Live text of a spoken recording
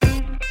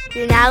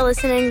You're now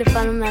listening to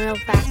Fundamental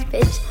Fast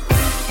Pitch.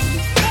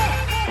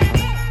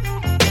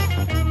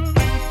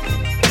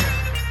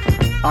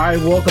 All right,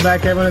 welcome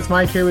back, everyone. It's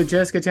Mike here with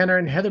Jessica Tanner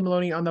and Heather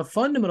Maloney on the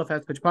Fundamental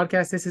Fast Pitch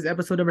podcast. This is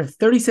episode number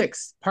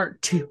 36,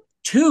 part two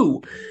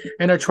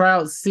in our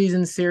tryout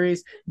season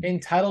series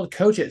entitled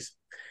Coaches.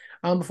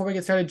 Before we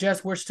get started,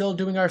 Jess, we're still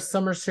doing our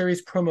summer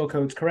series promo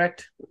codes,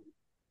 correct?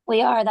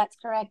 We are. That's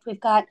correct. We've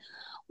got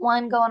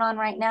one going on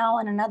right now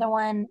and another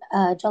one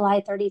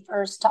July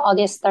 31st to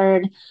August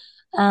 3rd.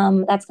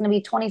 That's going to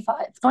be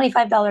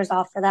 $25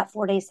 off for that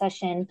 4-day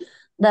session.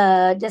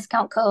 The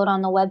discount code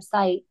on the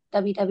website,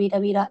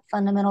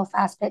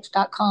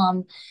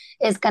 www.fundamentalfastpitch.com,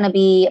 is going to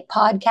be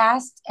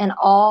podcast in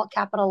all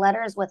capital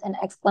letters with an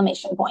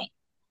exclamation point.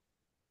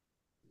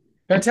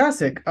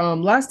 Fantastic.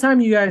 Last time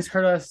you guys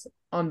heard us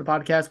on the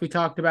podcast, we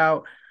talked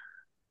about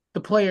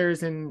the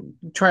players and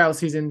tryout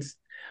seasons.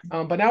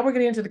 But now we're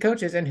getting into the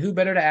coaches, and who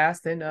better to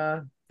ask than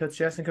Coach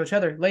Jess and Coach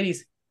Heather.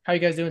 Ladies, how are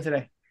you guys doing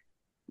today?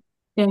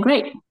 Doing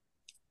great.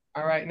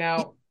 All right,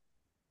 now,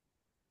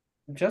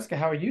 Jessica,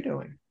 how are you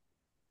doing?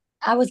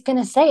 I was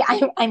gonna say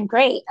I'm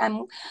great.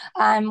 I'm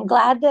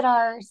glad that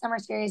our summer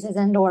series is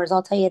indoors.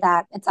 I'll tell you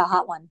that. It's a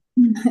hot one.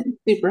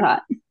 Super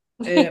hot.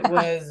 It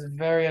was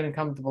very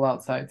uncomfortable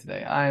outside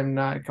today. I am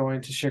not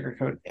going to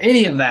sugarcoat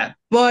any of that.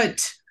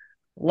 But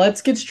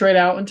let's get straight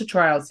out into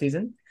tryout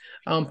season.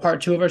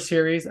 Part 2 of our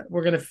series.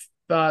 We're gonna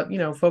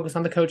focus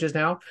on the coaches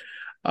now.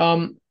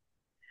 I'm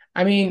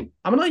gonna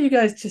let you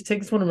guys just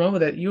take this one and run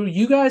with it.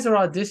 You guys are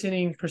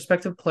auditioning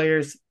prospective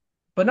players,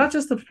 but not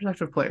just the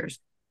prospective players.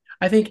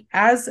 I think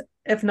as,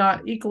 if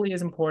not equally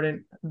as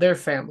important, their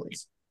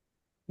families.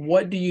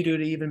 What do you do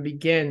to even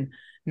begin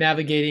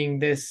navigating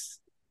this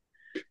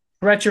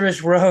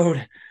treacherous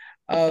road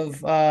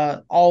of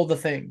all the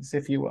things,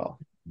 if you will?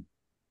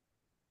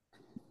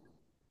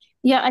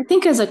 Yeah, I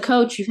think as a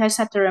coach, you guys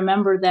have to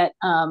remember that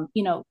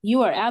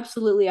you are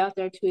absolutely out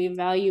there to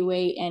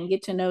evaluate and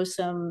get to know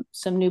some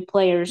new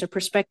players or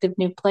prospective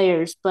new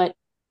players, but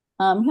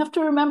you have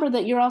to remember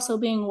that you're also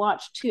being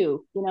watched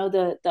too. You know,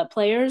 the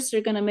players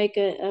are going to make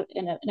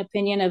an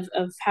opinion of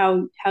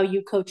how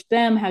you coach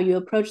them, how you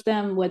approach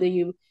them, whether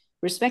you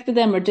respected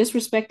them or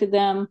disrespected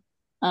them.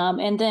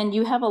 And then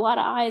you have a lot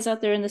of eyes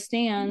out there in the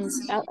stands,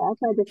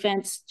 outside the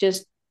fence,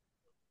 just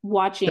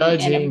watching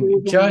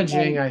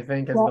Judging, I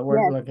think is the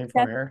word yes, we're looking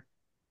for here.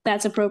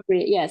 that's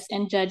appropriate. Yes,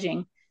 and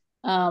judging.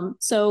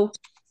 So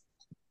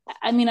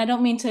I mean, I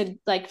don't mean to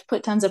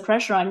put tons of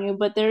pressure on you,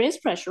 but there is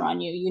pressure on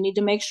you. You need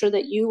to make sure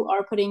that you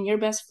are putting your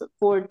best foot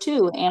forward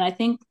too. And I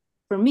think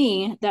for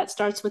me, that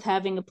starts with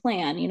having a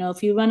plan. You know,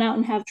 if you run out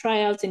and have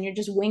tryouts and you're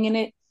just winging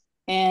it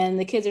and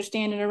the kids are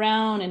standing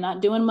around and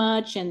not doing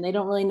much and they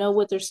don't really know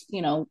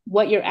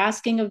what you're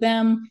asking of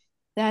them,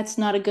 that's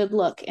not a good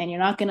look. And you're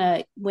not going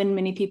to win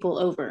many people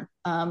over,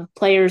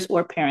 players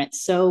or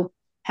parents. So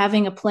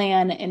having a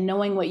plan and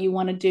knowing what you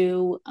want to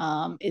do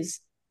is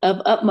of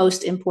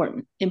utmost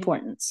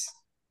importance.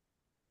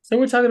 So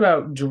we're talking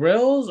about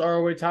drills, or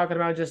are we talking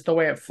about just the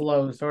way it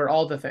flows, or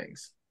all the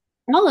things?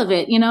 All of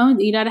it, you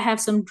got to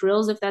have some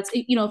drills. If that's,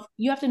 you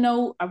have to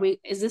know,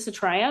 is this a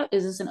tryout?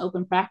 Is this an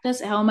open practice?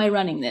 How am I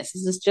running this?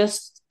 Is this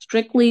just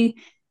strictly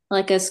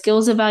like a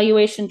skills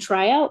evaluation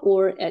tryout,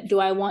 or do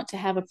I want to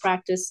have a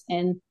practice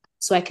and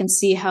so I can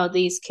see how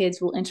these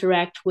kids will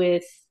interact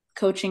with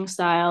coaching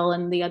style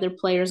and the other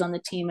players on the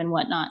team and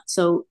whatnot?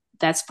 So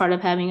that's part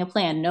of having a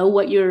plan. Know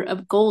what your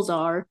goals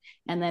are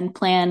and then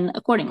plan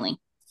accordingly.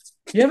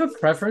 Do you have a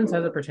preference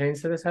as it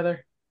pertains to this,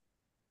 Heather?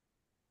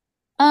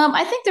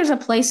 I think there's a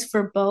place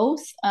for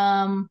both.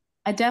 I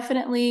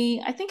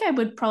think I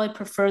would probably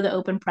prefer the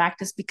open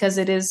practice because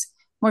it is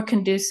more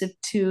conducive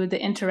to the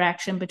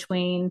interaction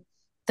between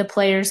the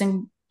players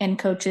and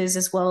coaches,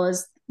 as well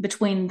as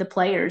between the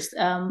players,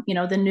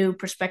 the new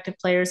prospective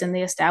players and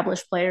the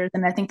established players.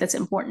 And I think that's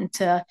important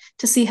to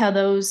see how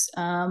those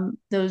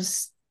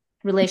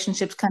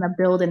relationships kind of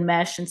build and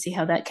mesh and see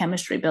how that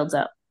chemistry builds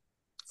up.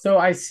 So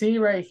I see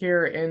right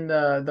here in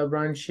the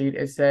run sheet,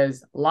 it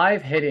says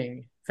live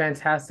hitting.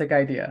 Fantastic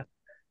idea.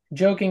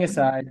 Joking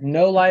aside,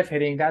 no live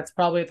hitting. That's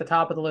probably at the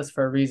top of the list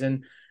for a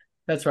reason.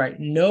 That's right.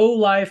 No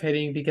live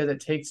hitting because it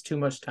takes too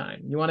much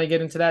time. You want to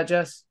get into that,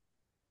 Jess?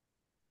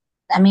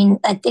 I mean,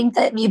 I think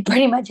that you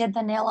pretty much hit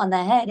the nail on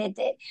the head.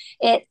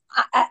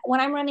 When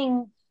I'm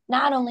running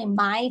not only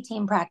my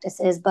team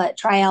practices, but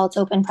tryouts,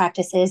 open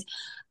practices,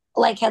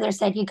 like Heather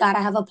said, you got to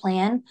have a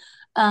plan.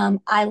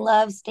 I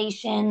love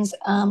stations,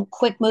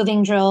 quick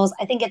moving drills.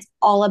 I think it's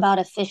all about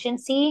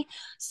efficiency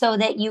so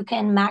that you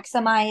can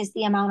maximize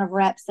the amount of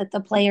reps that the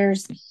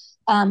players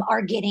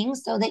are getting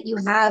so that you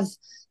have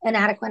an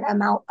adequate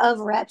amount of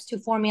reps to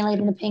formulate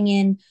an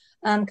opinion,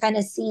 kind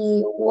of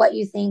see what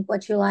you think,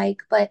 what you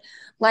like. But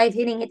live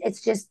hitting,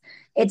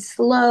 it's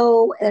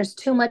slow. There's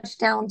too much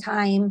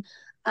downtime.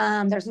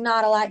 There's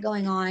not a lot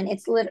going on.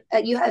 If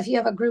you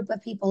have a group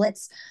of people,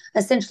 it's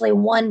essentially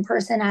one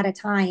person at a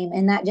time,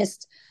 and that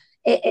just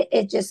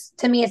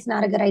to me, it's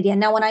not a good idea.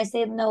 Now, when I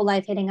say no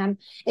live hitting,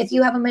 if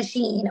you have a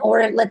machine,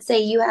 or let's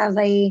say you have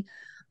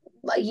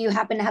you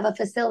happen to have a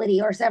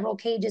facility or several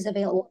cages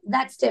available.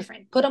 That's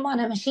different. Put them on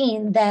a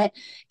machine that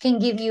can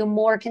give you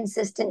more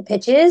consistent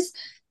pitches,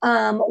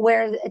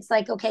 where it's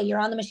like, okay, you're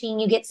on the machine,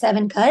 you get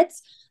 7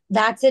 cuts.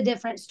 That's a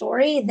different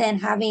story than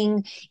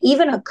having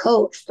even a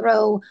coach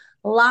throw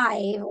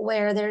live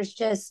where there's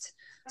just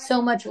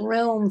so much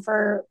room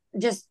for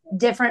just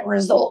different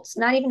results,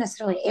 not even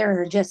necessarily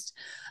error, just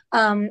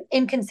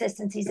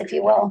inconsistencies, if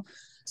you will.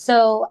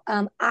 So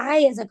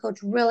I, as a coach,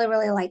 really,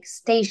 really like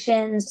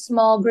stations,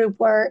 small group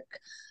work.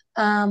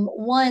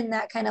 One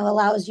that kind of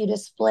allows you to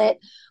split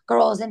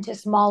girls into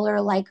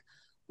smaller, like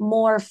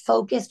more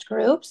focused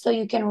groups, so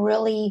you can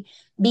really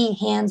be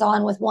hands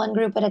on with one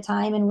group at a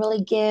time and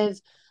really give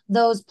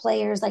those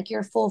players like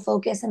your full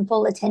focus and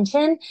full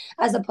attention,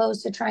 as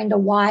opposed to trying to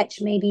watch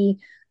maybe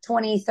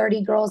 20,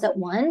 30 girls at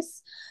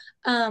once.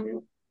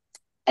 Um,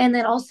 and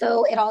then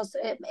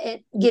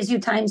it gives you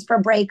times for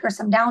break or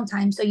some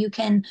downtime, so you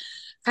can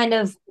kind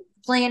of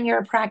plan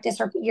your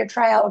practice or your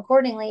tryout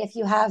accordingly. If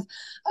you have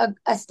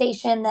a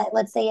station that,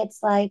 let's say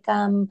it's like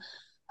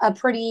a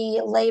pretty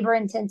labor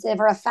intensive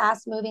or a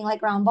fast moving like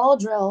ground ball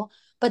drill,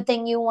 but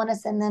then you want to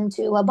send them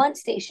to a bunt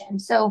station,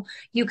 so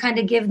you kind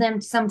of give them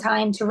some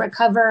time to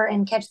recover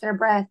and catch their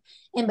breath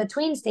in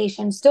between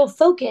stations, still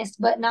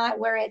focused, but not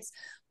where it's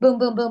boom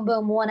boom boom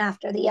boom one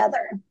after the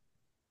other.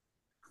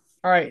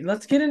 All right,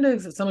 let's get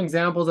into some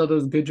examples of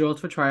those good drills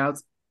for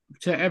tryouts.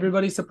 To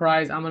everybody's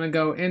surprise, I'm going to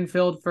go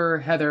infield for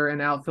Heather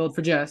and outfield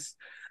for Jess.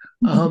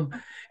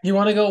 You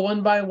want to go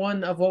one by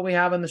one of what we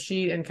have on the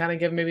sheet and kind of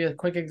give maybe a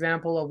quick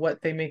example of what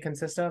they may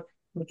consist of,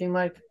 looking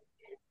like?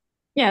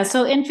 Yeah,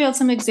 so infield,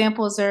 some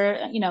examples are,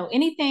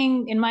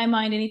 anything in my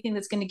mind, anything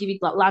that's going to give you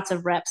lots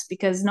of reps,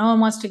 because no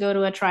one wants to go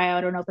to a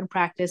tryout or an open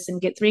practice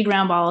and get 3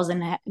 ground balls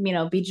and,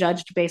 be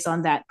judged based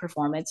on that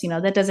performance.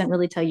 That doesn't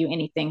really tell you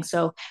anything.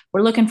 So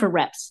we're looking for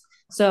reps.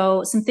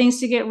 So some things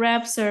to get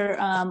reps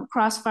are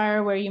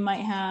crossfire, where you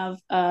might have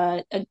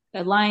a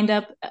lined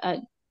up,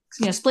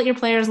 split your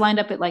players lined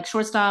up at like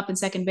shortstop and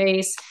second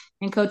base,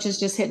 and coaches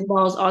just hitting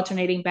balls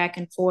alternating back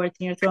and forth,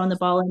 and you're throwing the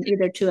ball in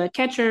either to a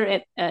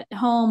catcher at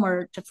home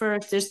or to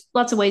first. There's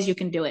lots of ways you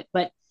can do it,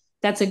 but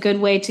that's a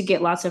good way to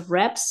get lots of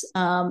reps.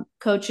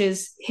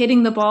 Coaches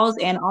hitting the balls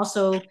and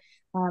also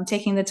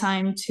taking the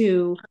time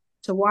to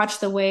watch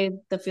the way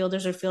the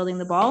fielders are fielding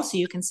the ball, so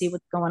you can see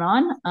what's going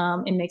on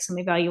and make some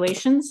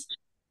evaluations.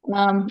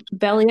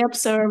 Belly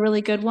ups are a really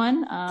good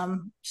one.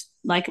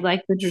 Like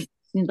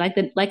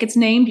it's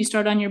named, you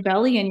start on your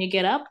belly and you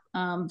get up.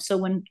 So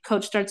when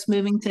coach starts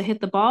moving to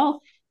hit the ball,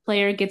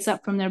 player gets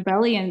up from their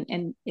belly,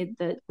 and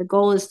the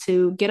goal is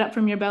to get up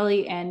from your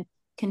belly and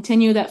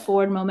continue that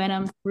forward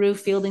momentum through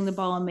fielding the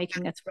ball and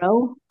making a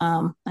throw.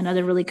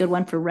 Another really good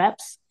one for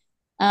reps.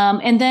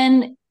 And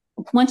then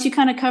once you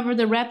kind of cover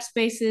the rep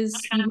spaces,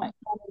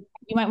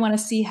 you might want to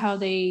see how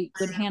they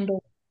would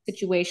handle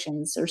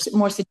situations or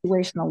more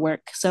situational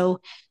work.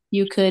 So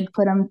you could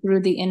put them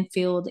through the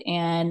infield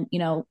and,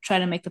 try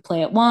to make the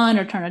play at one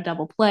or turn a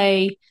double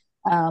play.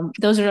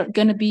 Those are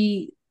going to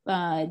be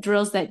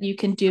drills that you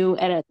can do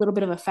at a little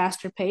bit of a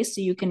faster pace,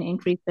 so you can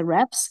increase the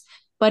reps.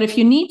 But if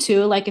you need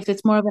to, like if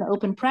it's more of an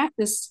open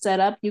practice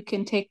setup, you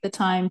can take the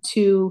time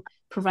to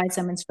provide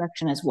some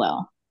instruction as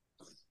well.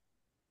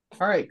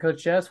 All right,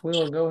 Coach Jess, we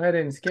will go ahead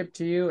and skip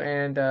to you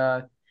and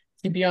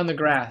keep you on the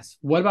grass.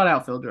 What about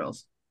outfield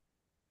drills?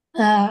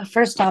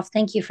 First off,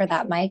 thank you for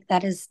that, Mike.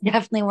 That is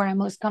definitely where I'm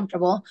most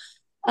comfortable.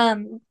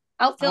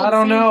 Outfield, I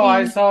don't know.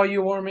 I thing. saw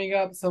you warming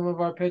up some of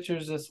our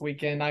pitchers this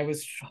weekend. I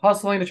was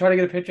hustling to try to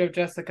get a picture of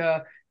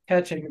Jessica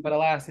catching, but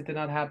alas, it did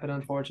not happen,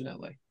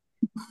 unfortunately.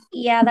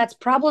 Yeah, that's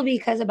probably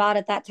because about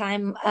at that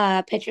time,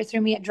 pitcher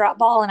threw me a drop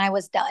ball and I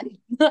was done.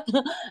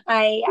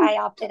 I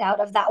opted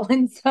out of that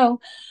one. So,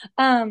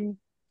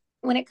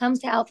 when it comes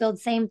to outfield,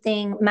 same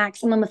thing,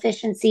 maximum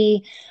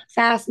efficiency,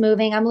 fast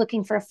moving. I'm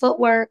looking for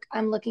footwork.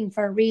 I'm looking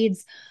for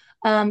reads,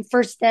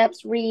 first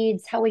steps,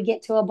 reads, how we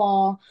get to a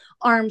ball,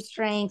 arm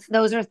strength.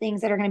 Those are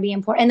things that are going to be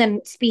important. And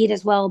then speed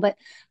as well. But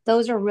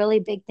those are really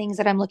big things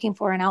that I'm looking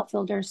for in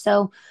outfielders.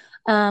 So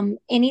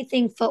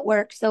anything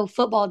footwork. So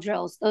football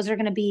drills, those are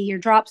going to be your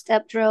drop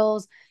step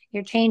drills,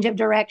 your change of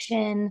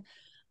direction,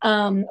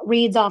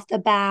 reads off the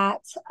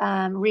bat,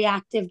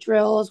 reactive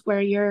drills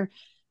where you're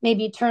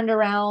maybe turned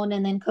around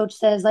and then coach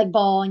says like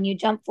ball and you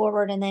jump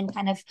forward and then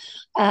kind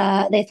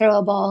of they throw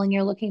a ball and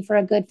you're looking for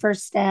a good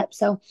first step.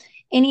 So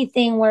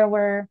anything where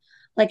we're,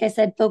 like I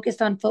said, focused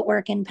on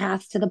footwork and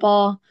paths to the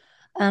ball.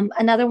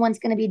 Another one's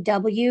going to be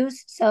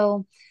W's.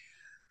 So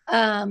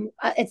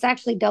it's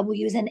actually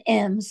W's and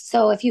M's.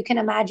 So if you can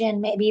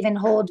imagine, maybe even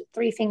hold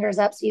 3 fingers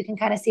up so you can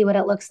kind of see what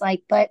it looks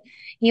like. But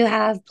you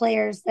have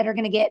players that are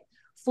going to get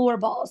 4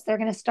 balls. They're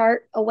going to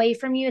start away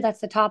from you.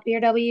 That's the top of your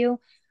W.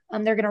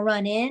 They're going to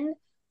run in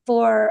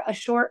for a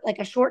short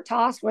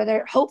toss where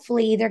they're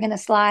hopefully either going to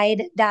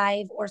slide,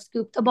 dive, or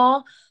scoop the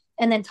ball.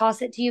 and then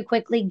toss it to you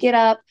quickly, get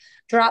up,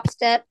 drop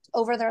step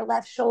over their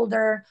left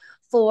shoulder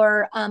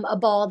for a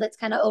ball that's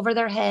kind of over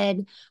their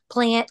head,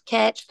 plant,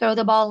 catch, throw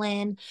the ball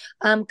in,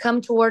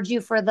 come towards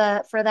you for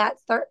that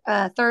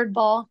third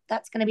ball.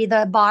 That's going to be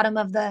the bottom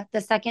of the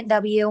second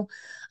W.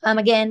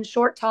 Again,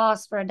 short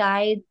toss for a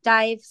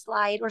dive,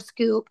 slide, or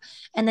scoop,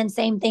 and then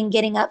same thing,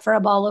 getting up for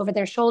a ball over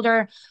their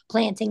shoulder,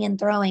 planting and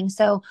throwing.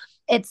 So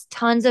it's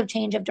tons of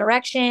change of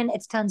direction.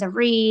 It's tons of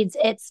reads.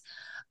 It's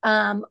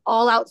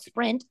all out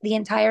sprint the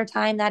entire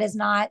time. That is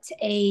not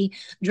a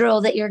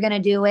drill that you're going to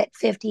do at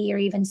 50 or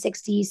even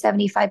 60,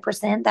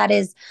 75%. That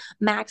is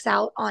max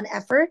out on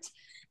effort.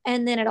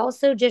 And then it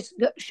also just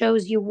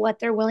shows you what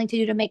they're willing to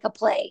do to make a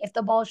play. If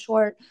the ball's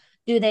short,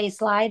 do they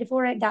slide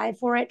for it, dive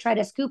for it, try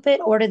to scoop it,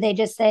 or do they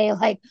just say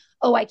like,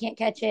 oh, I can't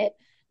catch it,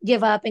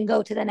 give up and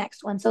go to the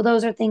next one? So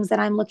those are things that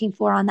I'm looking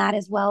for on that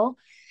as well.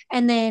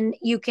 And then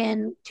you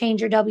can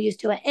change your W's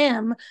to an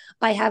M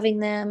by having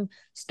them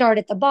start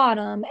at the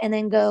bottom and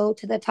then go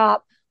to the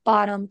top,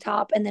 bottom,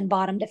 top, and then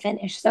bottom to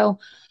finish. So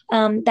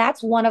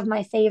that's one of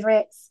my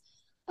favorites.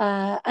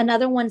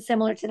 Another one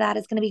similar to that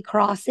is going to be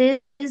crosses.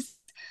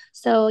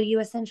 So you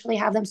essentially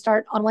have them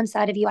start on one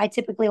side of you. I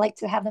typically like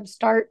to have them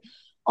start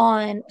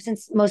on,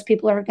 since most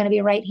people are going to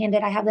be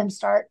right-handed, I have them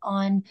start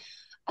on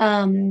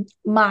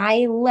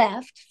my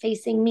left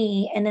facing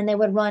me, and then they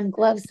would run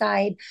glove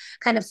side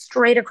kind of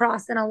straight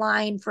across in a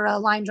line for a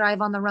line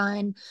drive on the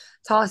run,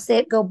 toss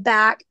it, go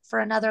back for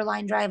another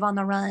line drive on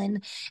the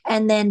run,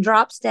 and then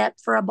drop step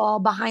for a ball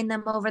behind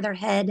them over their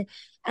head,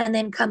 and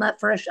then come up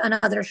for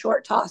another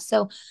short toss.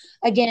 So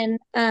again,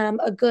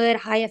 a good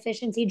high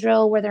efficiency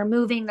drill where they're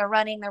moving, they're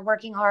running, they're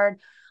working hard,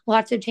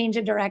 lots of change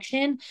of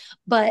direction,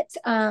 but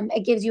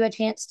it gives you a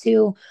chance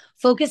to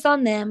focus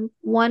on them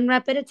one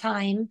rep at a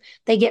time.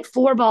 They get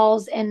 4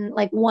 balls in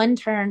like one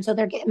turn, so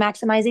they're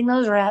maximizing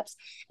those reps,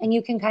 and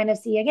you can kind of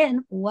see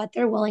again what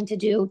they're willing to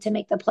do to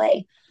make the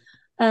play.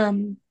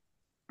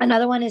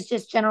 Another one is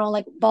just general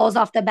like balls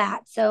off the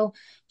bat. So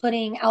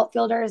putting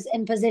outfielders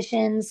in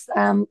positions,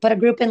 put a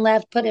group in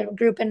left, put a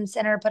group in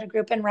center, put a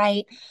group in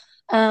right.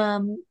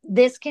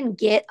 This can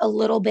get a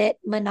little bit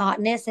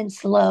monotonous and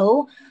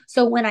slow.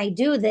 So when I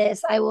do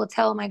this, I will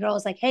tell my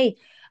girls like, hey,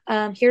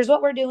 here's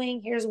what we're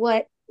doing. Here's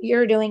what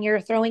you're doing.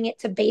 You're throwing it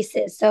to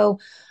bases. So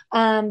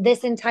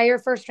this entire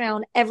first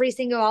round, every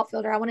single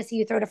outfielder, I want to see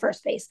you throw to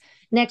first base.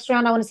 Next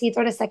round, I want to see you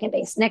throw to second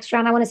base. Next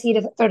round, I want to see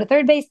you throw to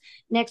third base.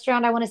 Next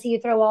round, I want to see you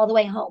throw all the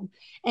way home.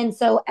 And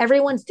so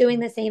everyone's doing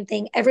the same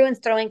thing. Everyone's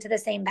throwing to the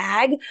same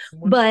bag,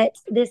 but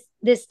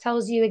this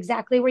tells you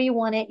exactly where you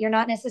want it. You're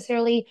not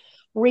necessarily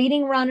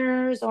reading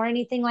runners or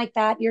anything like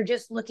that. You're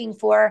just looking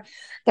for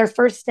their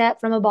first step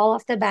from a ball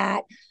off the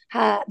bat,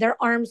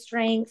 their arm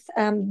strength,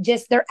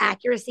 just their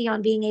accuracy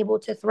on being able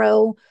to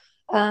throw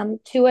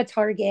to a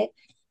target.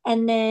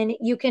 And then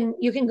you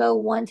can go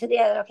one to the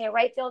other. Okay,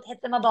 right field,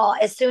 hit them a ball.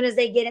 As soon as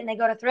they get it and they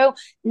go to throw,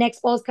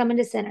 next ball's coming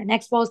to center,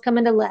 next ball's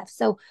coming to left.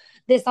 So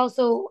this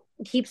also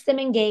keeps them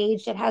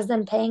engaged. It has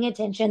them paying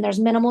attention. There's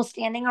minimal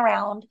standing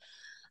around.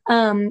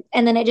 And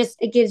then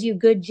it gives you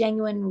good,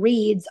 genuine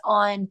reads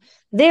on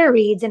their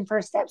reads and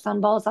first steps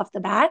on balls off the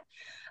bat.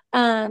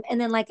 And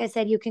then, like I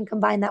said, you can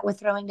combine that with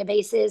throwing to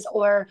bases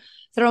or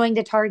throwing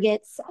to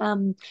targets.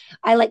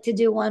 I like to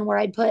do one where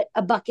I'd put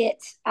a bucket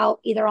out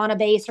either on a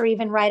base or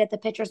even right at the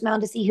pitcher's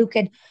mound to see who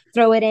could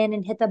throw it in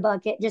and hit the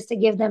bucket, just to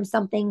give them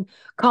something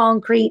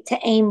concrete to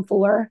aim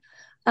for.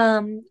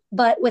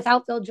 But with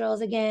outfield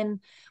drills,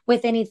 again,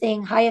 with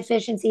anything, high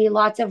efficiency,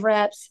 lots of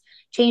reps,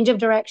 change of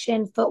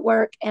direction,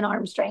 footwork, and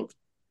arm strength.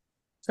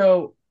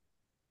 So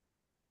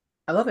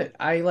I love it.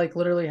 I like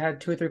literally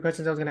had 2 or 3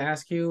 questions I was going to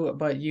ask you,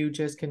 but you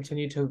just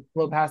continued to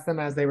blow past them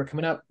as they were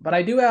coming up. But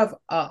I do have an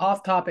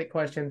off-topic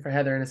question for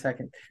Heather in a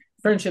second.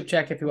 Friendship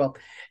check, if you will.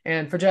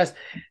 And for Jess,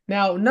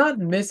 now, not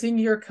missing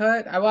your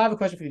cut. I will have a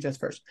question for you, Jess,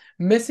 first.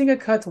 Missing a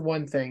cut's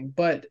one thing,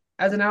 but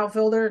as an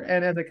outfielder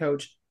and as a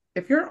coach,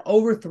 if you're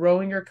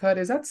overthrowing your cut,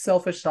 is that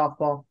selfish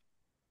softball?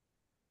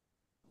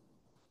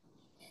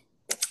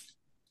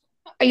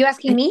 Are you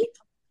asking me?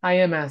 I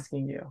am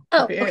asking you.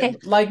 Oh, okay.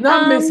 Like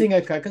not missing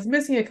a cut, because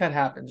missing a cut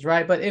happens,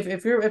 right? But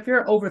if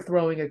you're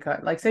overthrowing a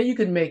cut, like say you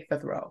could make the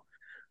throw,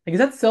 like is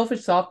that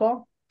selfish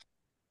softball?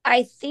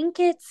 I think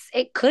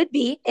it could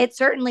be. It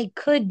certainly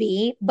could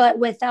be, but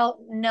without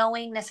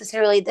knowing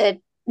necessarily the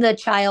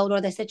child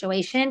or the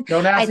situation.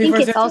 Don't I ask me think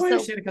for a it's also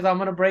situation because I'm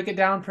gonna break it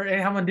down for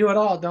I'm gonna do it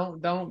all.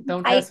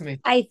 Don't test me.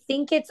 I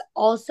think it's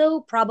also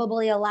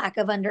probably a lack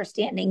of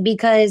understanding,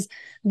 because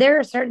there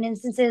are certain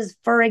instances,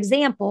 for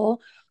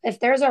example, if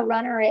there's a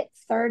runner at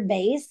third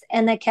base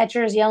and the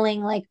catcher is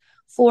yelling like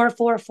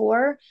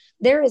 4-4-4,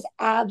 there is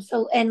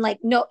absolute, and like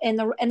no, and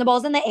the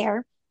ball's in the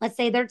air. Let's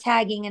say they're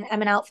tagging and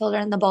I'm an outfielder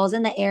and the ball's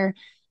in the air.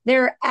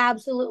 There are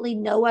absolutely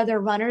no other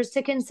runners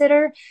to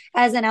consider.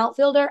 As an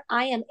outfielder,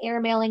 I am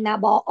airmailing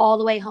that ball all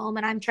the way home,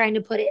 and I'm trying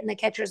to put it in the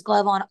catcher's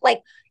glove on,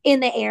 like in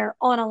the air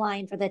on a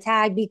line for the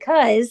tag,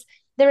 because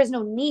there is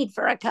no need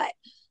for a cut.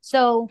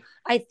 So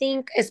I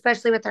think,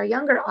 especially with our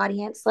younger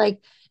audience, like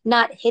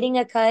not hitting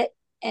a cut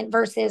and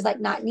versus like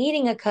not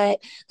needing a cut,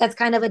 that's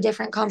kind of a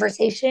different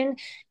conversation.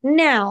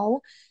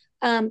 Now,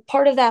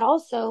 part of that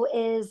also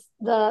is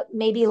the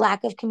maybe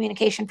lack of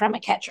communication from a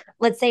catcher.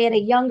 Let's say at a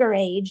younger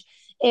age,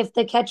 if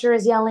the catcher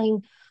is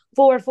yelling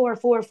 4 4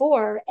 4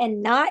 4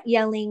 and not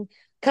yelling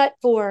cut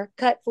 4,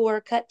 cut 4,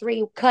 cut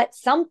 3, cut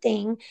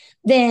something,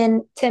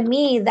 then to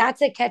me,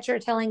 that's a catcher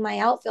telling my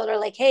outfielder,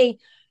 like, hey,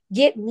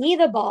 get me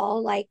the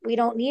ball. Like, we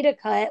don't need a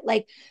cut.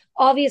 Like,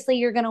 obviously,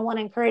 you're going to want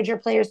to encourage your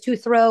players to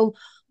throw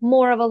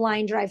more of a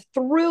line drive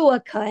through a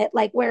cut,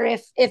 like where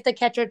if the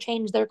catcher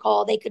changed their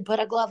call, they could put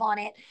a glove on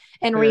it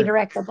and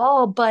redirect the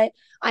ball. But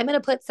I'm going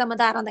to put some of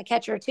that on the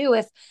catcher too.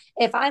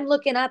 If I'm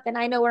looking up and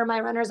I know where my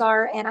runners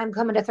are and I'm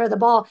coming to throw the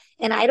ball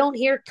and I don't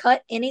hear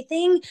cut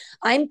anything,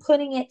 I'm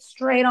putting it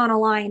straight on a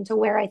line to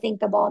where I think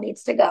the ball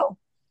needs to go.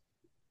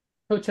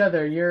 Coach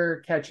Heather,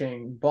 you're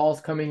catching, ball's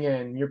coming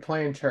in, you're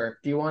playing turf.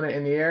 Do you want it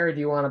in the air or do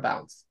you want to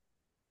bounce?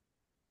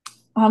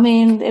 I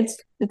mean,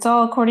 it's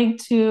all according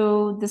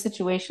to the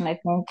situation, I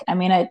think. I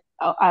mean, I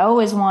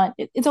always want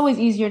it's always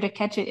easier to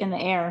catch it in the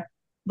air,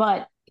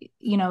 but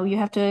you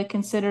have to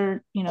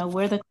consider,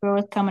 where the throw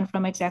is coming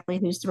from, exactly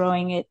who's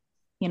throwing it.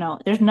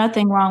 There's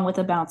nothing wrong with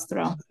a bounce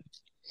throw.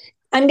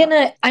 I'm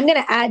gonna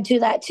add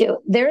to that too.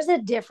 There's a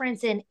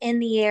difference in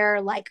the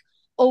air, like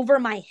over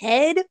my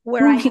head,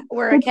 where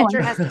a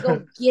catcher has to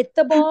go get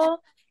the ball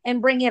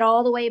and bring it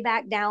all the way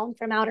back down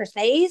from outer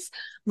space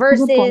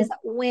versus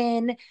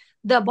when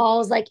the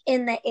ball's like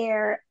in the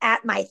air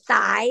at my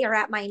thigh or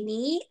at my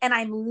knee and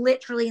I'm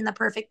literally in the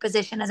perfect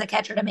position as a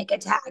catcher to make a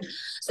tag.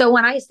 So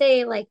when I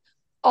say like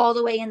all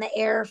the way in the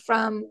air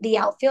from the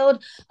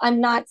outfield,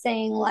 I'm not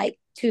saying like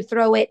to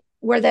throw it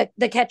where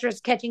the catcher's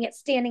catching it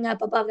standing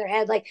up above their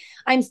head. Like,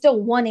 I'm still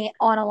wanting it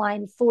on a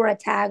line for a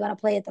tag on a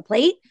play at the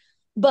plate,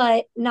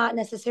 but not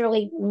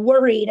necessarily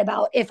worried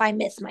about if I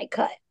miss my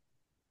cut.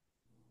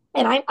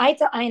 And I'm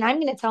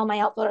going to tell my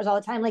outfielders all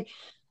the time, like,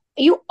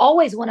 you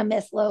always want to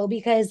miss low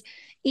because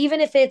even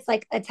if it's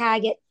like a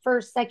tag at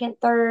first, second,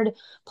 third,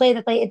 play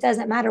the play, it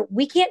doesn't matter.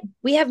 We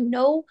have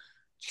no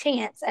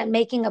chance at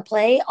making a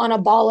play on a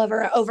ball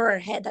over our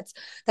head.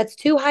 That's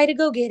too high to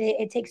go get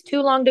it. It takes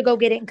too long to go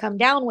get it and come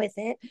down with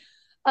it.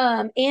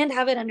 And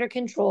have it under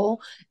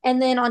control.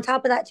 And then on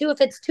top of that too,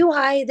 if it's too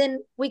high, then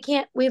we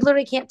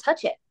literally can't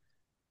touch it.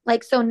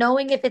 Like, so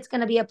knowing if it's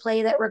going to be a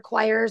play that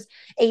requires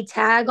a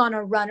tag on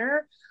a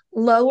runner,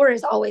 lower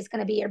is always going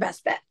to be your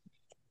best bet.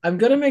 I'm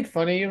gonna make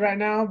fun of you right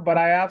now, but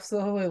I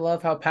absolutely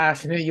love how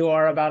passionate you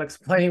are about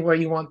explaining where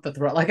you want the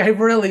throw. Like, I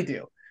really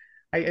do.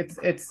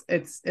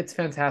 It's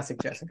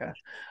fantastic, Jessica.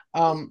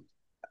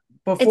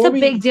 It's a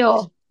big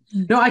deal.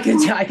 No, I can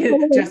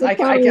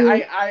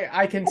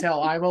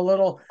tell. I'm a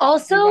little.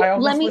 Also,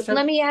 let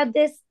me add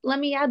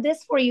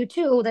this for you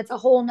too. That's a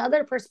whole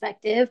nother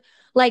perspective.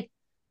 Like,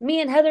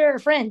 me and Heather are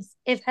friends.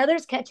 If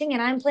Heather's catching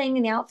and I'm playing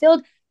in the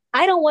outfield,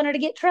 I don't want her to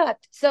get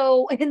trucked.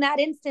 So in that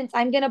instance,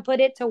 I'm going to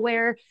put it to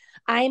where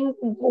I'm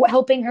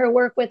helping her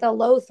work with a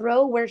low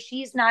throw where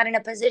she's not in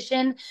a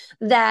position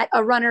that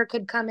a runner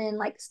could come in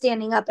like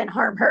standing up and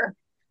harm her.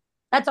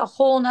 That's a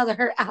whole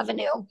nother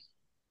avenue.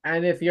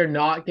 And if you're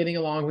not getting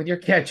along with your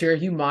catcher,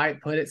 you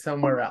might put it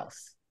somewhere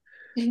else.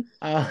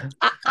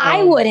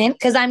 I wouldn't,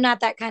 because I'm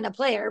not that kind of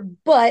player,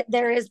 but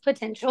there is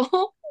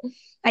potential,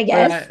 I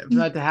guess. For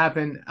that to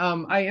happen.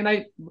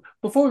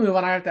 Before we move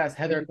on, I have to ask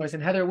Heather a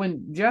question. Heather,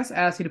 when Jess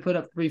asked you to put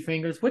up 3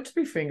 fingers, which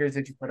 3 fingers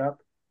did you put up?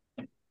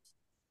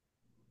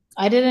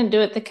 I didn't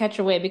do it the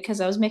catcher way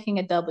because I was making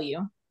a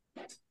W.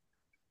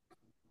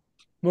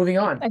 Moving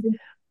on.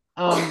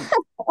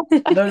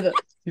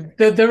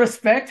 The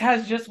respect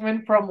has just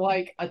went from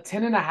like a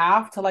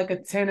 10.5 to like a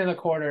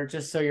 10.25,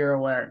 just so you're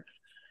aware.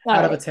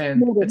 Out of a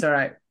 10. It's all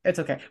right. It's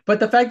okay. But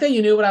the fact that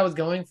you knew what I was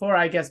going for,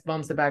 I guess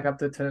bumps it back up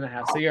to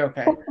 10.5. So you're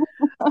okay.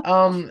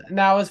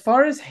 Now as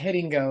far as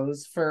hitting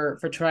goes for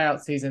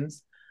tryout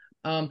seasons,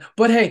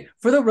 but hey,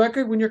 for the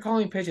record, when you're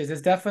calling pitches,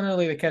 it's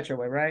definitely the catcher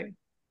way, right?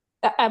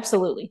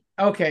 Absolutely.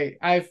 Okay,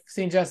 I've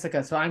seen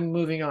Jessica, so I'm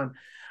moving on.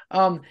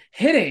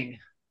 Hitting.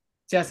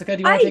 Jessica,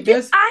 do you want to take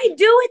this? I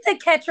do it the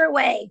catcher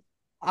way.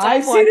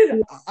 I've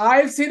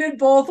seen it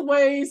both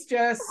ways,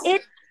 Jess.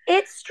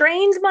 It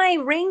strains my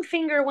ring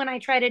finger when I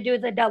try to do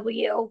the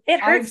W. It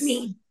hurts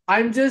me.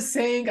 I'm just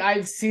saying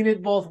I've seen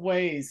it both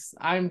ways.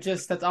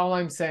 That's all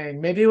I'm saying.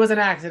 Maybe it was an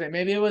accident.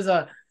 Maybe it was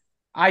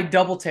I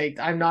double taked.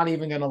 I'm not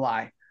even gonna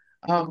lie.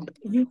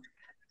 Do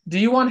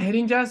you want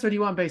hitting, Jess, or do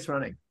you want base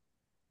running?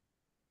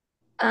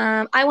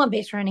 I want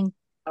base running.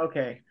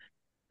 Okay.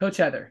 Coach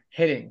Heather,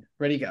 hitting,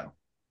 ready, go.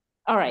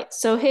 All right.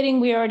 So hitting,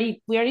 we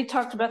already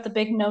talked about the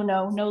big no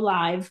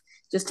live,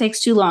 just takes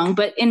too long.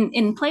 But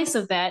in place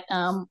of that,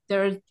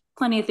 there are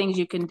plenty of things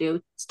you can do.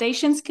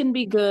 Stations can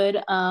be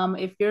good.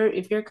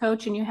 If you're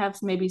coach and you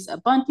have maybe a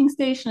bunting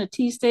station, a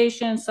tee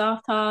station,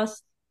 soft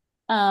toss,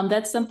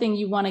 that's something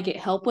you want to get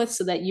help with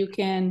so that you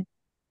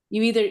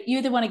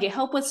either want to get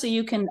help with so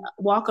you can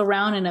walk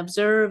around and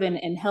observe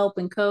and help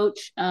and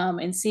coach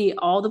and see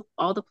all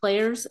the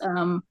players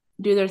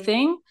do their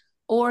thing,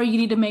 or you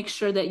need to make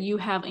sure that you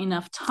have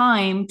enough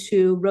time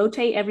to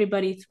rotate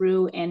everybody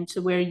through and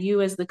to where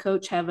you as the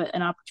coach have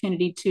an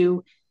opportunity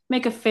to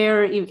make a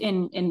fair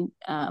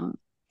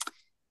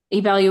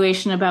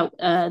evaluation about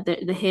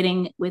the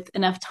hitting with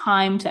enough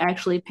time to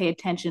actually pay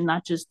attention,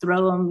 not just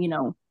throw them,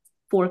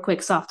 4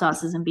 quick soft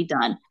tosses and be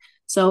done.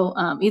 So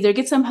either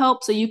get some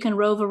help so you can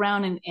rove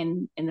around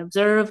and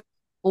observe,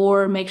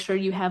 or make sure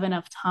you have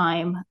enough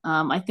time.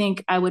 I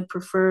think I would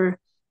prefer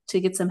to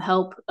get some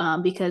help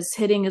because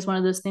hitting is one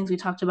of those things we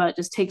talked about. It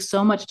just takes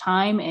so much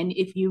time. And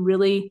if you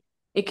really,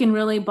 it can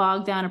really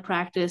bog down a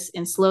practice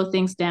and slow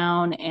things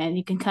down. And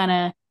you can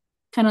kind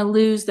of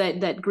lose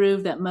that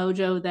groove, that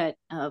mojo, that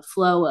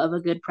flow of a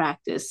good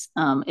practice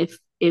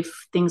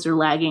if things are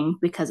lagging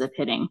because of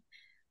hitting.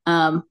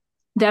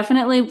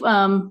 Definitely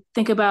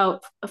think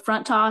about a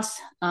front toss,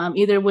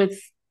 either with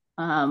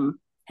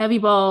heavy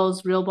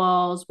balls, real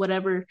balls,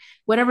 whatever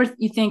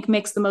you think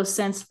makes the most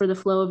sense for the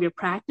flow of your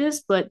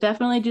practice, but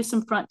definitely do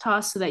some front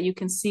toss so that you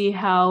can see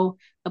how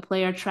a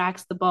player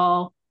tracks the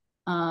ball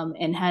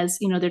and has,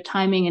 their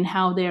timing and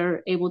how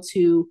they're able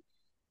to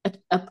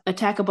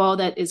attack a ball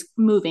that is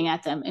moving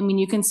at them. I mean,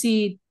 you can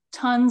see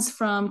tons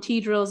from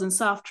T drills and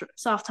soft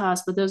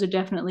toss, but those are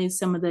definitely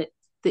some of the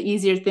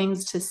easier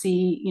things to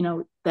see,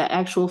 the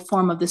actual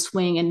form of the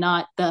swing and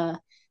not the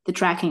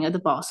tracking of the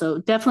ball. So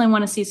definitely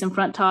want to see some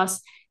front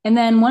toss. And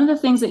then one of the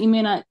things that you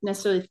may not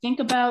necessarily think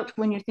about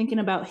when you're thinking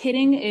about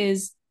hitting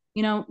is,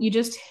 you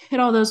just hit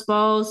all those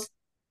balls,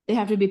 they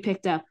have to be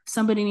picked up.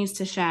 Somebody needs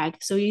to shag.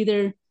 So you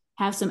either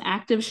have some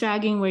active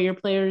shagging where your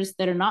players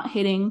that are not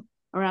hitting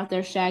are out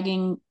there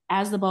shagging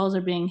as the balls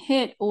are being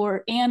hit,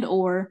 or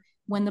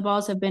when the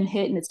balls have been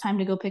hit and it's time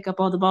to go pick up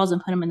all the balls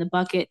and put them in the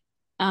bucket.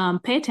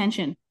 Pay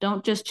attention.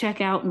 Don't just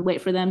check out and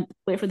wait for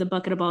the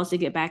bucket of balls to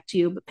get back to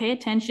you, but pay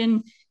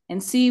attention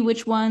and see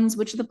which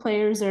of the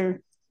players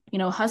are,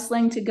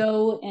 hustling to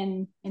go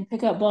and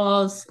pick up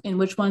balls, and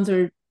which ones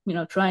are,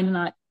 trying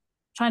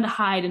to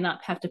hide and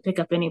not have to pick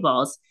up any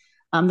balls.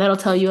 That'll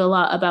tell you a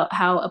lot about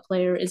how a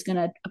player is going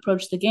to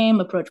approach the game,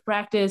 approach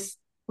practice,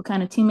 what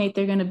kind of teammate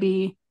they're going to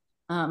be.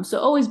 So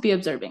always be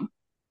observing.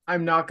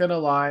 I'm not gonna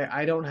lie,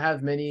 I don't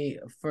have many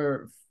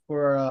for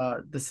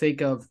the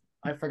sake of,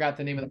 I forgot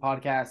the name of the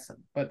podcast,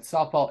 but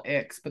softball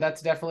icks. But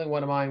that's definitely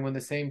one of mine, when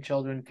the same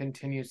children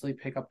continuously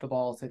pick up the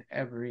balls at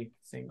every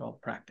single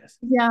practice.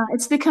 Yeah,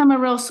 it's become a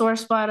real sore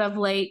spot of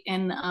late,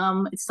 and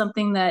it's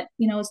something that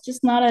it's just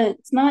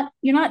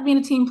you're not being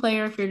a team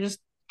player if you're just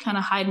kind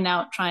of hiding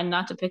out, trying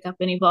not to pick up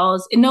any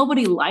balls. And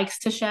nobody likes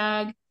to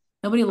shag.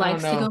 Nobody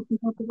likes to go pick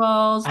up the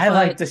balls. I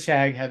like to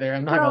shag, Heather.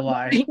 I'm not gonna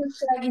lie.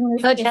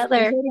 Coach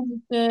Heather.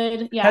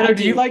 Good. Yeah, Heather,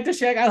 do you like to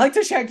shag? I like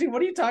to shag too.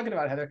 What are you talking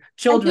about, Heather?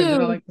 Children do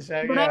not like to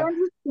shag. But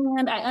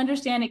yeah. I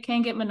understand it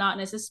can get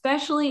monotonous,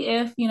 especially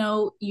if,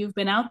 you've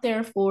been out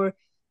there for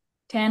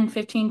 10,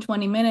 15,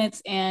 20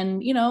 minutes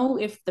and,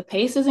 if the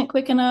pace isn't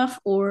quick enough,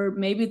 or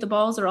maybe the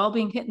balls are all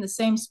being hit in the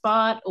same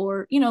spot,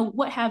 or,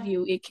 what have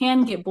you, it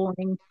can get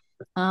boring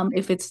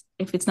if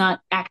it's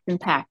not action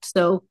packed.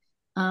 So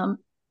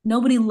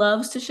nobody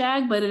loves to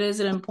shag, but it is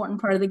an important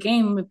part of the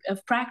game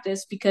of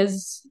practice,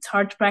 because it's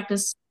hard to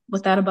practice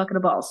without a bucket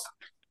of balls.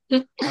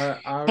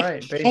 All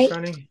right, base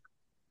running.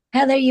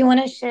 Heather, you want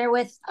to share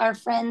with our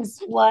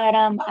friends what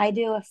I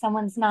do if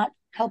someone's not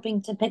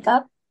helping to pick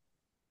up?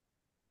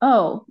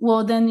 Oh,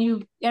 well,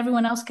 then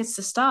everyone else gets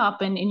to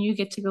stop and you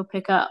get to go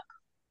pick up.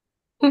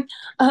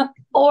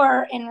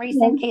 Or in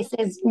recent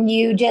cases,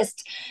 you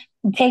just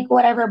take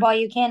whatever ball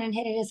you can and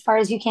hit it as far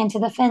as you can to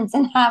the fence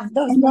and have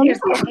those players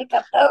go pick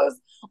up those,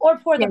 or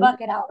pour the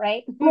bucket out,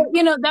 right? Well,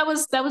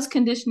 that was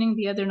conditioning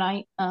the other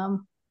night.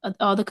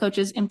 All the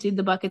coaches emptied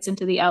the buckets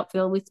into the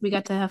outfield. We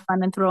got to have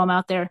fun and throw them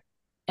out there,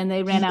 and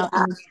they ran out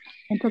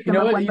and took them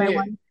up one by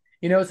one.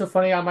 It's so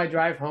funny. On my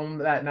drive home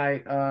that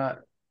night,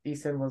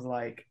 Easton was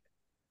like,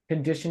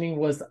 conditioning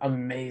was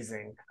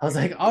amazing. I was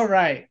like, all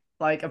right.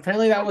 Like,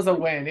 apparently that was a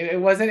win. It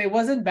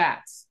wasn't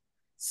bats.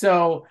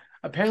 So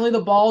apparently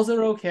the balls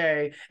are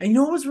okay. And it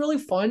was really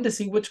fun to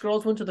see which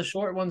girls went to the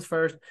short ones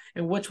first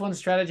and which one's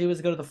strategy was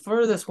to go to the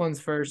furthest ones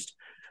first.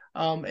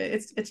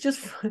 It's just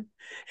fun.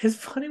 It's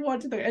funny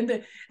watching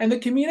the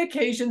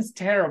communication's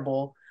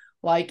terrible.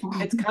 Like,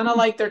 it's kind of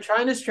like they're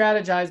trying to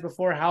strategize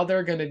before how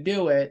they're going to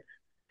do it.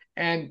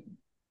 And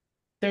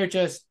they're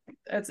just,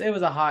 it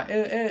was a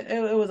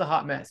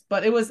hot mess,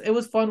 but it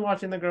was fun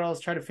watching the girls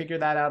try to figure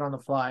that out on the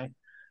fly.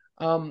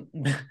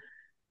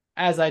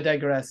 As I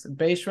digress,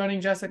 base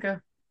running,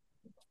 Jessica.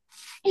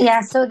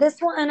 Yeah, so this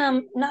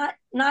one,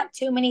 not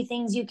too many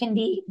things you can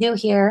do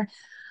here.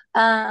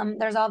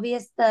 There's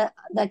obvious the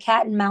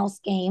cat and mouse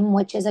game,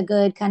 which is a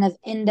good kind of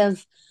end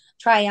of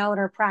tryout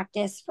or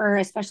practice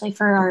especially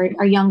for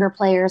our younger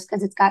players,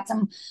 because it's got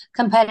some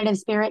competitive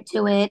spirit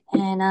to it,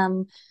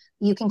 and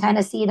you can kind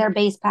of see their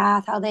base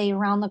path, how they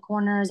round the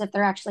corners, if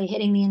they're actually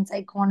hitting the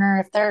inside corner,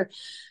 if they're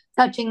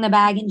touching the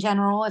bag in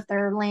general, if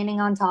they're landing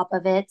on top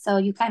of it. So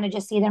you kind of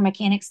just see their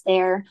mechanics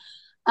there.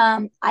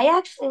 I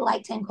actually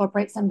like to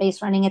incorporate some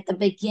base running at the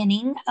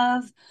beginning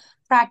of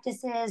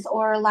practices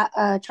or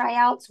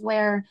tryouts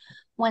where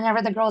whenever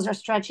the girls are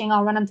stretching,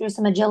 I'll run them through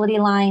some agility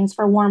lines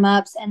for warm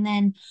ups. And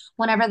then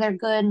whenever they're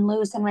good and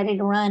loose and ready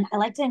to run, I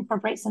like to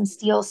incorporate some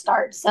steel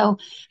starts. So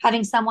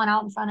having someone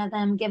out in front of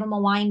them, give them a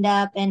wind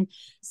up and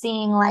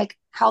seeing like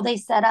how they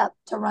set up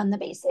to run the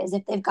bases,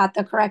 if they've got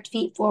the correct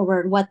feet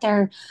forward, what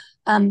their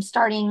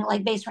starting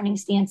like base running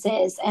stance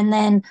is, and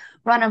then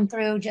run them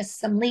through just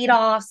some lead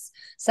offs,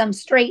 some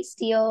straight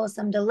steals,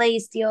 some delay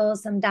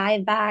steals, some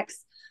dive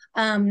backs,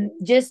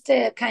 just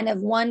to kind of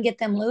one, get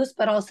them loose,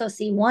 but also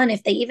see one,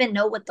 if they even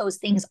know what those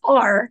things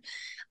are,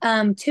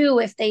 two,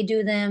 if they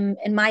do them,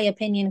 in my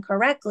opinion,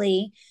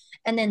 correctly,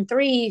 and then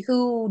three,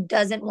 who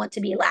doesn't want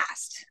to be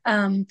last.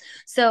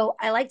 So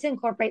I like to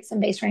incorporate some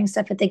base running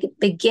stuff at the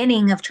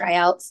beginning of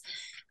tryouts.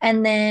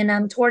 And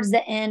then towards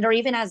the end, or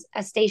even as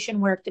a station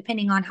work,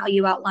 depending on how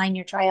you outline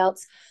your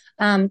tryouts,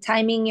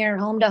 timing your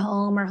home to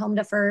home or home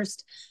to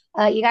first.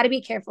 You got to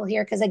be careful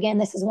here because, again,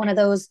 this is one of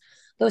those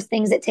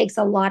things that takes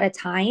a lot of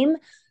time.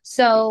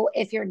 So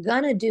if you're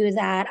going to do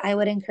that, I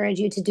would encourage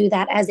you to do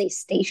that as a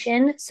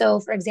station. So,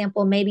 for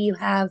example, maybe you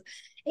have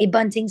a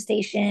bunting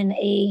station,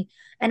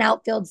 an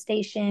outfield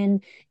station,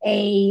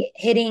 a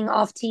hitting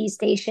off tee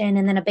station,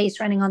 and then a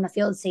base running on the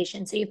field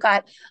station. So you've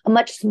got a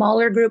much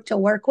smaller group to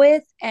work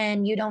with,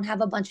 and you don't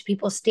have a bunch of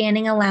people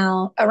standing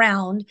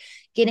around,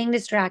 getting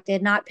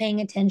distracted, not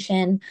paying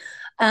attention.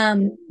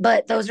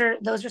 But those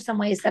are some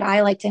ways that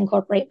I like to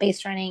incorporate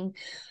base running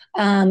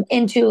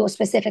into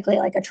specifically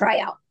like a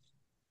tryout.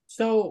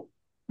 So,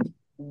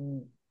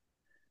 all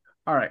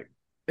right,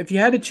 if you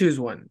had to choose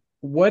one,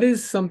 what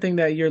is something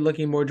that you're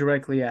looking more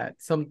directly at?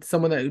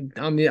 Someone that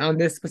on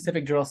this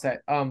specific drill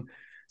set,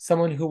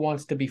 someone who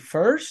wants to be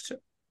first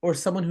or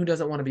someone who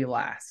doesn't want to be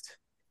last?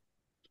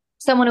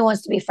 Someone who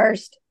wants to be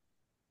first.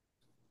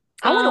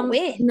 I want to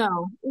win.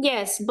 No,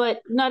 yes,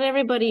 but not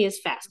everybody is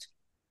fast.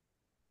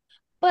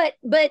 But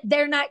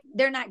they're not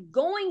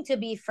going to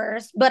be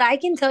first, but I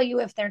can tell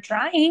you if they're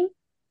trying.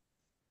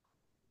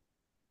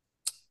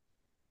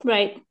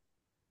 Right.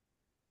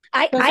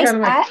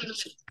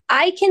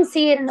 I can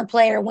see it in the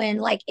player when,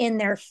 like, in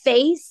their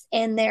face,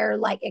 in their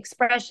like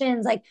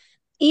expressions, like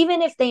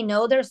even if they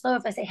know they're slow,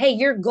 if I say, hey,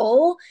 your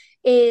goal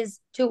is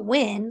to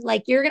win,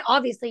 like you're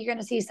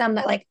gonna see some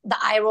that like the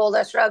eye roll,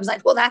 the shrugs,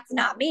 like, well, that's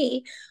not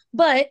me.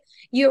 But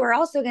you are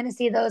also gonna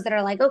see those that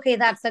are like, okay,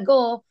 that's the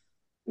goal.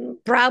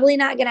 Probably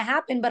not gonna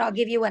happen, but I'll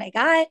give you what I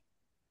got.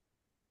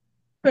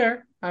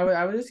 Fair.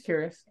 I was just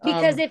curious.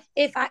 Because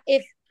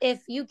if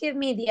you give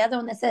me the other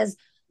one that says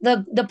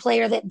the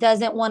player that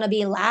doesn't want to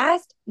be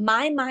last,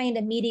 my mind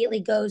immediately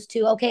goes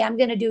to, okay, I'm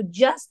going to do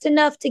just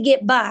enough to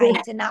get by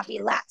to not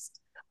be last.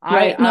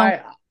 Right.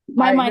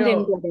 My mind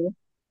didn't go there.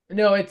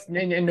 No, it's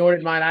nor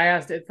did mine. I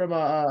asked it from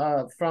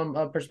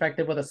a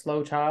perspective with a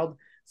slow child.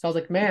 So I was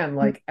like, man,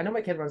 like I know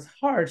my kid runs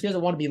hard. She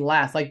doesn't want to be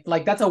last.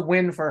 Like that's a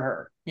win for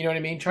her. You know what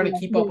I mean? Trying to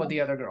keep up with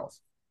the other girls.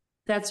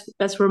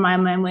 That's where my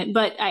mind went.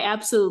 But I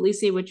absolutely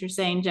see what you're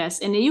saying, Jess.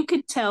 And you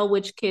could tell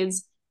which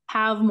kids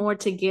have more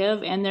to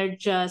give and they're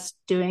just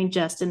doing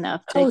just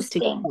enough to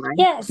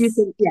yes.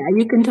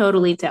 You can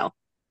totally tell.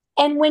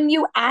 And when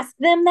you ask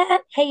them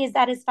that, hey, is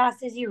that as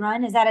fast as you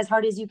run? Is that as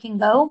hard as you can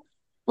go?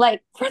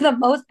 Like, for the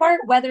most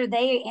part, whether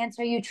they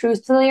answer you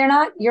truthfully or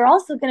not, you're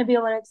also going to be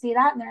able to see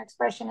that in their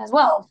expression as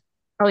well.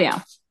 Oh, yeah.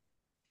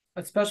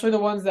 Especially the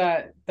ones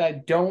that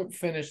don't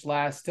finish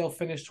last, still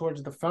finish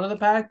towards the front of the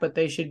pack, but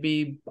they should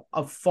be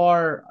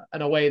far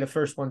and away the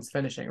first ones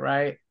finishing,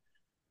 right?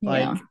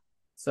 Yeah. Like,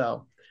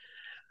 so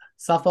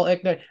softball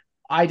ignite.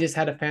 I just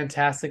had a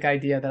fantastic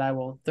idea that I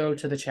will throw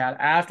to the chat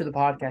after the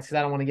podcast because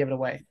I don't want to give it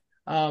away.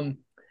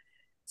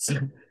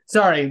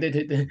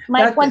 Sorry.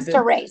 Mike wants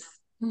to race.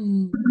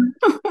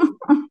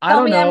 I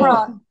don't know. I'm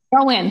wrong.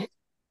 Don't win.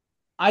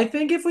 I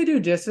think if we do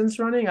distance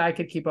running, I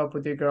could keep up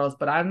with you girls,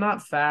 but I'm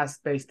not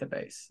fast base to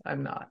base.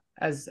 I'm not,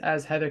 as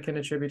Heather can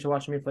attribute to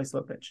watching me play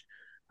slow pitch.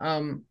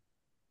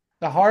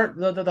 The heart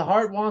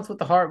wants what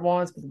the heart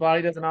wants, but the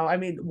body doesn't know. I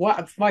mean,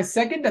 what my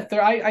second to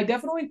third, I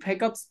definitely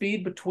pick up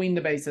speed between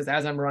the bases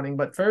as I'm running,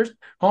 but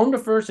home to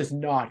first is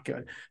not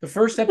good. The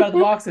first step out of the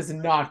box is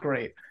not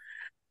great.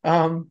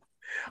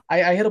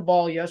 I hit a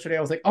ball yesterday.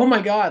 I was like, oh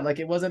my God, like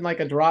it wasn't like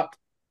a dropped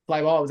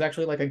fly ball. It was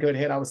actually like a good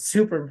hit. I was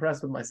super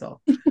impressed with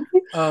myself.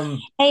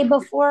 Hey,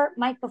 before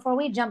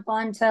we jump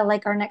on to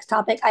like our next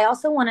topic, I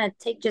also want to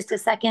take just a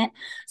second.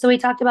 So we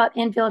talked about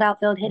infield,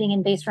 outfield, hitting,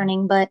 and base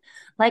running, but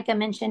like I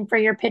mentioned, for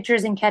your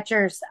pitchers and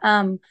catchers,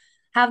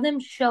 have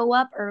them show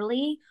up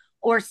early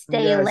or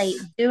stay late.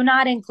 Do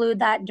not include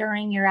that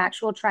during your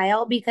actual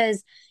tryout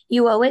because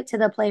you owe it to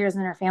the players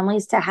and their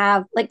families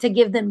to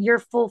give them your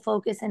full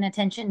focus and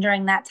attention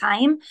during that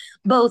time,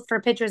 both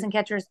for pitchers and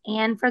catchers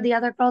and for the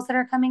other girls that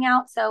are coming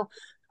out. So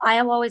I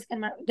am always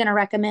going to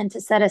recommend to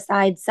set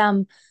aside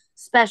some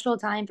special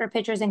time for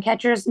pitchers and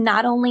catchers,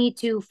 not only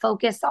to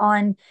focus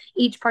on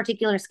each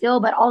particular skill,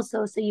 but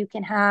also so you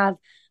can have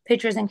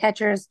pitchers and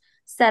catchers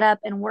set up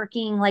and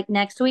working like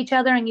next to each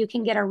other, and you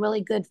can get a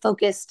really good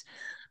focused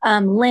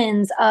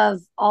lens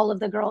of all of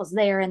the girls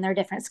there and their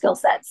different skill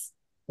sets.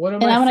 One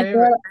of my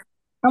favorite.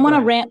 I want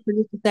to rant for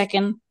just a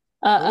second.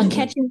 A Ooh.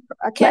 catching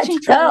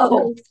Let's tryout.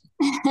 go.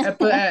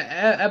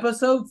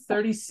 Episode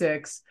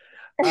 36.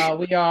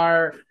 We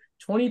are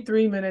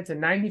 23 minutes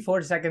and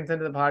 94 seconds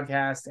into the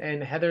podcast,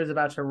 and Heather's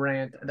about to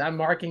rant. I'm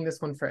marking this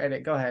one for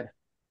edit. Go ahead.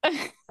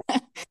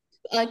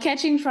 A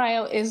catching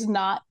tryout is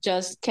not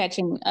just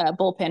catching a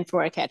bullpen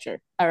for a catcher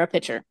or a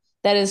pitcher.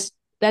 That's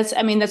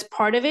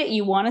part of it.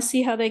 You want to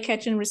see how they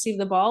catch and receive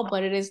the ball,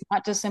 but it is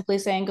not just simply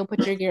saying go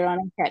put your gear on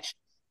and catch.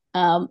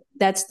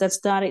 That's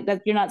not it.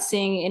 That you're not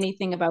seeing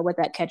anything about what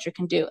that catcher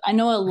can do. I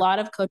know a lot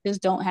of coaches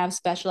don't have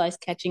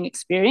specialized catching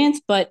experience,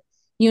 but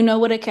you know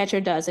what a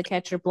catcher does. A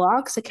catcher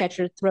blocks. A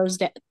catcher throws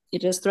down. You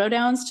just throw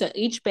downs to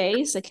each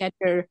base. A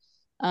catcher,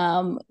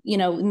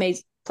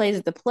 plays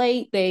at the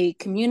plate. They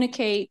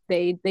communicate.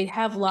 They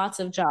have lots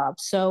of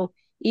jobs. So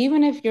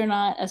even if you're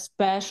not a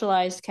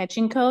specialized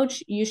catching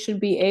coach, you should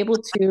be able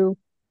to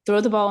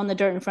throw the ball in the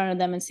dirt in front of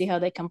them and see how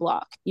they can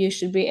block. You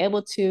should be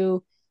able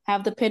to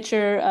have the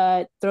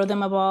pitcher throw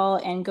them a ball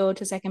and go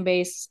to second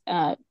base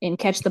and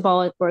catch the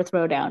ball for a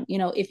throw down.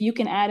 If you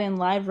can add in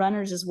live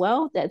runners as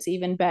well, that's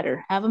even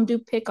better. Have them do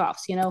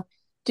pickoffs.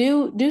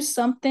 Do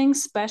something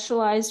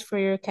specialized for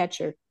your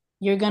catcher.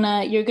 You're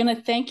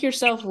gonna thank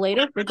yourself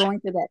later for going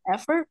through that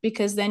effort,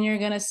 because then you're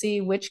gonna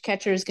see which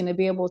catcher is gonna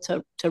be able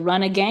to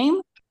run a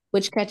game,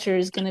 which catcher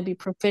is gonna be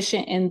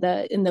proficient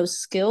in those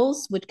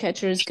skills, which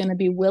catcher is gonna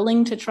be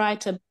willing to try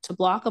to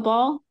block a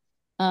ball,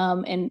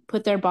 and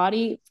put their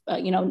body,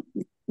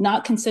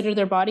 not consider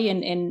their body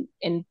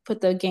and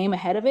put the game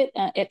ahead of it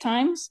at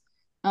times.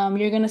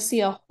 You're gonna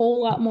see a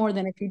whole lot more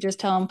than if you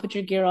just tell them put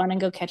your gear on and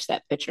go catch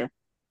that pitcher.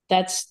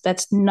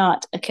 That's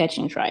not a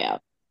catching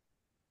tryout.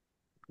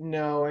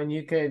 No, and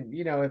you could,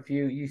 if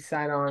you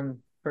sign on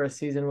for a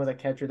season with a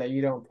catcher that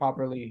you don't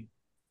properly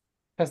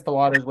test the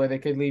waters with, it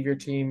could leave your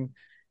team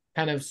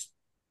kind of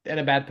in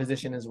a bad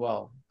position as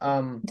well.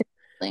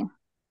 Definitely.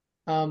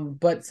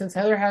 But since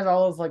Heather has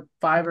all of like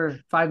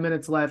 5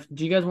 minutes left,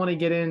 do you guys want to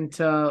get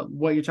into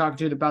what you're talking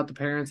to about the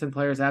parents and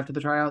players after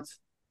the tryouts?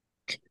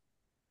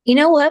 You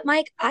know what,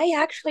 Mike? I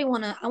actually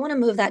want to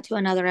move that to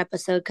another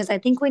episode, because I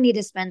think we need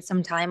to spend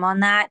some time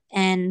on that,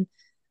 and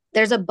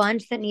there's a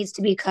bunch that needs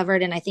to be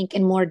covered, and I think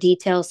in more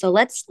detail. So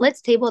let's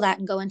table that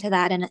and go into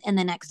that in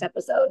the next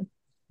episode.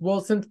 Well,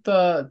 since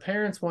the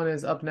parents one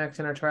is up next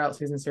in our tryout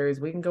season series,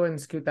 we can go ahead and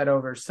scoot that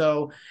over.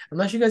 So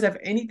unless you guys have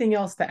anything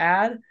else to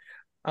add,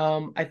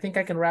 I think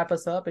I can wrap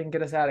us up and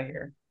get us out of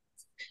here.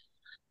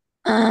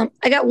 I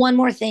got one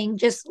more thing.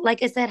 Just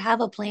like I said, have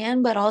a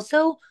plan, but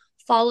also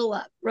follow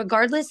up,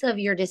 regardless of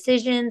your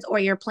decisions or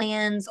your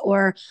plans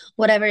or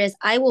whatever it is.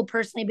 I will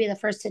personally be the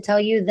first to tell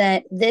you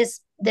that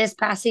this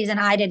past season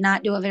I did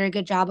not do a very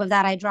good job of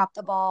that. I dropped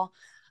the ball,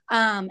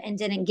 and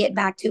didn't get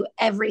back to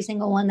every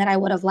single one that I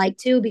would have liked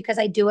to, because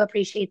I do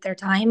appreciate their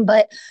time,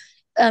 but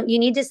you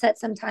need to set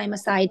some time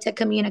aside to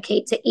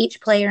communicate to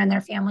each player and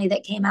their family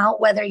that came out,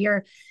 whether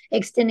you're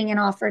extending an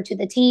offer to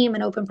the team,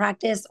 an open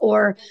practice,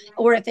 or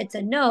if it's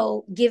a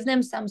no, give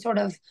them some sort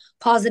of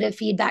positive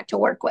feedback to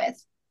work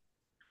with.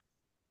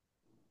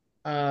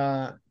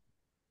 For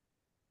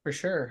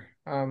sure.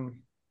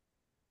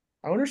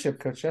 Ownership,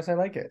 Coach Jess, I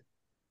like it.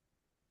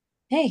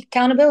 Hey,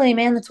 accountability,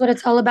 man. That's what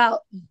it's all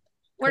about. Coach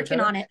Working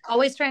Heather? on it.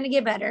 Always trying to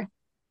get better.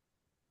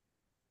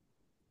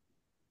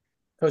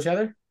 Coach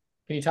Heather,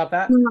 can you top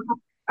that?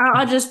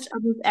 I'll just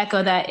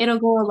echo that. It'll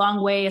go a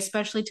long way,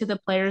 especially to the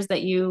players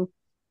that you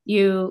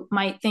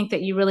might think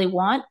that you really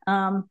want.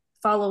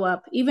 Follow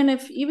up, even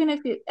if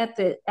you, at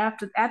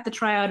the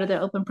tryout or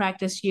the open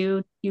practice,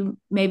 you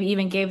maybe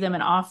even gave them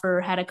an offer,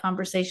 had a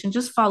conversation.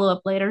 Just follow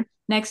up later,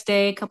 next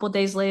day, a couple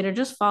days later.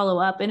 Just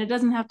follow up, and it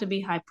doesn't have to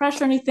be high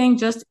pressure or anything.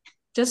 Just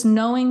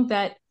knowing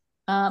that.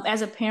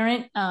 As a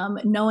parent,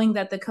 knowing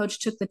that the coach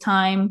took the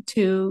time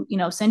to,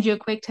 send you a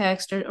quick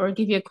text or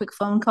give you a quick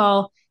phone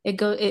call,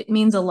 it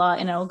means a lot,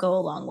 and it'll go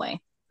a long way.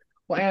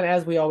 Well, and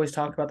as we always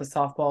talk about, the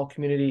softball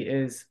community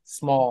is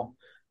small.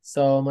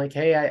 So I'm like,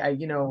 hey, I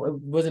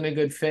it wasn't a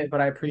good fit,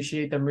 but I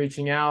appreciate them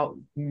reaching out,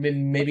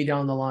 maybe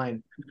down the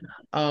line.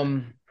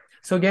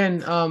 So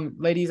again,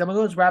 ladies, I'm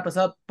gonna go wrap us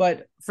up.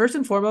 But first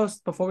and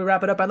foremost, before we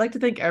wrap it up, I'd like to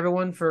thank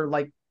everyone for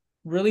like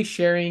really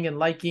sharing and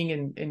liking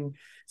and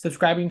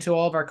subscribing to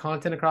all of our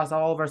content across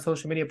all of our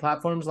social media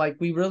platforms. Like,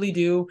 we really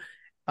do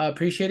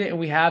appreciate it, and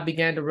we have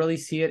began to really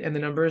see it in the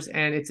numbers,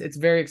 and it's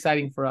very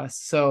exciting for us.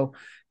 So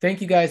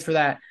thank you guys for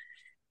that.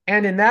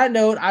 And in that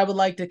note, I would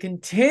like to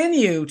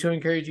continue to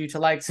encourage you to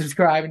like,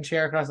 subscribe, and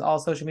share across all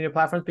social media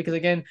platforms, because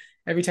again,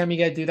 every time you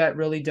guys do that,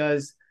 really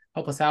does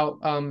help us out.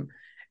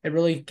 It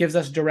really gives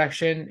us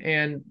direction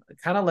and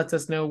kind of lets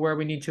us know where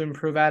we need to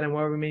improve at and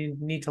where we may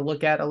need to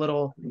look at a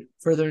little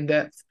further in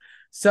depth.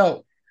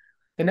 So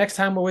the next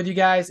time we're with you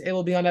guys, it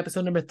will be on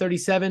episode number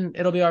 37.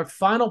 It'll be our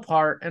final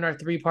part in our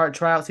 3-part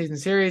tryout season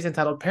series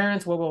entitled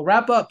Parents, where we'll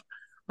wrap up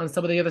on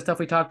some of the other stuff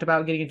we talked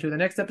about, getting into the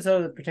next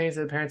episode that pertains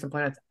to the parents and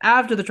plans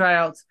after the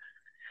tryouts.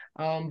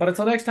 But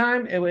until next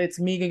time, it's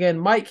me again,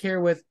 Mike, here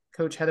with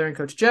Coach Heather and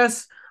Coach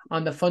Jess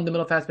on the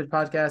Fundamental Fast Pitch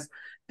Podcast.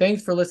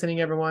 Thanks for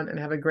listening, everyone, and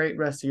have a great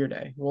rest of your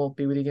day. We'll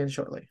be with you again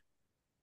shortly.